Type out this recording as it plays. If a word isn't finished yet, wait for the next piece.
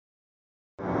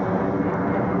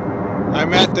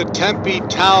I'm at the Tempe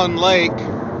Town Lake.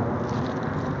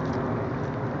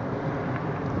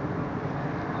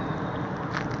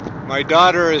 My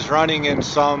daughter is running in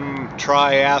some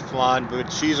triathlon,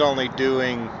 but she's only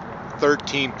doing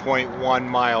 13.1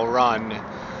 mile run.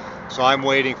 So I'm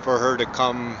waiting for her to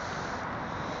come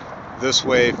this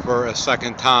way for a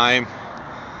second time.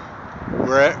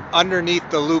 We're underneath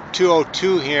the loop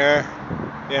 202 here,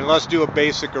 and let's do a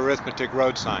basic arithmetic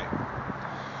road sign.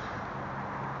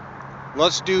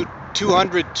 Let's do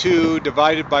 202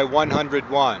 divided by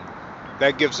 101.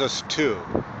 That gives us 2.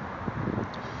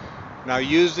 Now,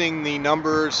 using the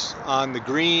numbers on the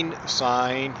green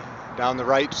sign down the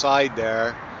right side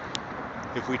there,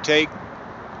 if we take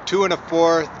 2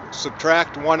 1/4,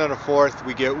 subtract 1 1/4,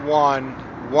 we get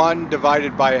 1. 1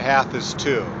 divided by 1/2 is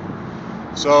 2.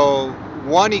 So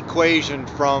one equation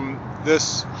from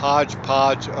this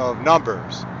hodgepodge of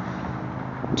numbers,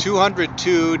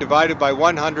 202 divided by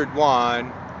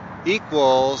 101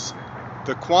 equals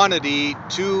the quantity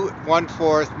 2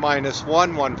 1/4 minus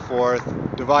 1 1/4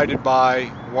 divided by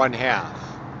 1/2,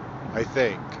 I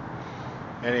think.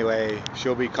 Anyway,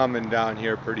 she'll be coming down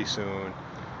here pretty soon.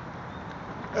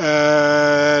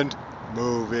 And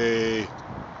movie.